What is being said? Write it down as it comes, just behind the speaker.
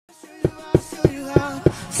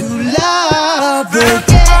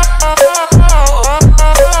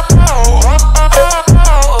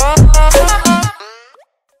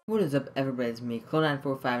What's up, everybody? It's me,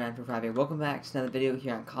 Clone945945 here. Welcome back to another video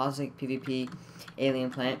here on Cosmic PvP Alien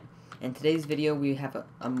Planet. In today's video, we have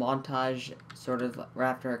a montage, sort of,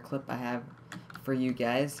 right after a clip I have for you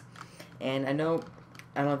guys. And I don't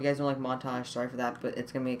know if you guys don't like montage, sorry for that, but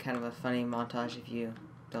it's going to be kind of a funny montage if you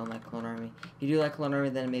don't like Clonearmy. If you do like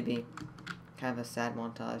Clonearmy, then maybe kind of a sad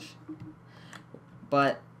montage.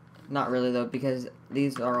 But not really though, because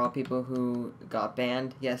these are all people who got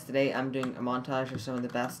banned yesterday. I'm doing a montage of some of the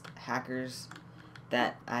best hackers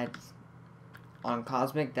that on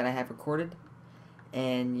Cosmic that I have recorded.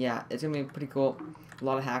 And yeah, it's gonna be pretty cool. A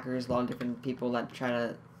lot of hackers, a lot of different people that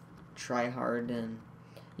try hard and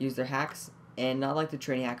use their hacks. And not like the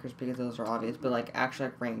training hackers because those are obvious, but like actually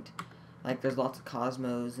like ranked. Like there's lots of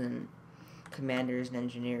Cosmos and commanders and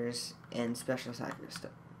engineers and specialist hackers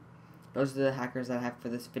stuff. Those are the hackers that I have for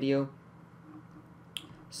this video.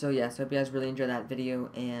 So yeah, so I hope you guys really enjoy that video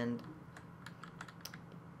and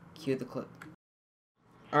cue the clip.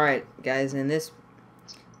 Alright guys, in this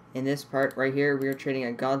part right here, we are trading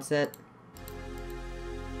a god set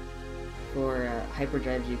for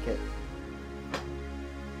hyperdrive gkit.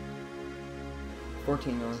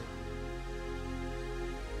 14 million.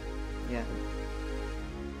 Yeah.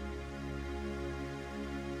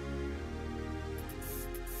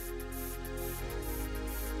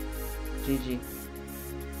 GG.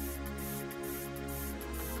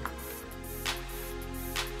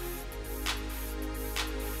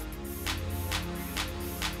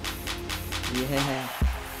 Yeah.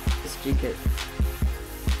 It's gkit.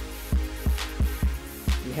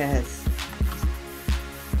 Yes.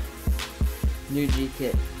 New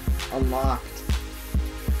gkit. Unlocked.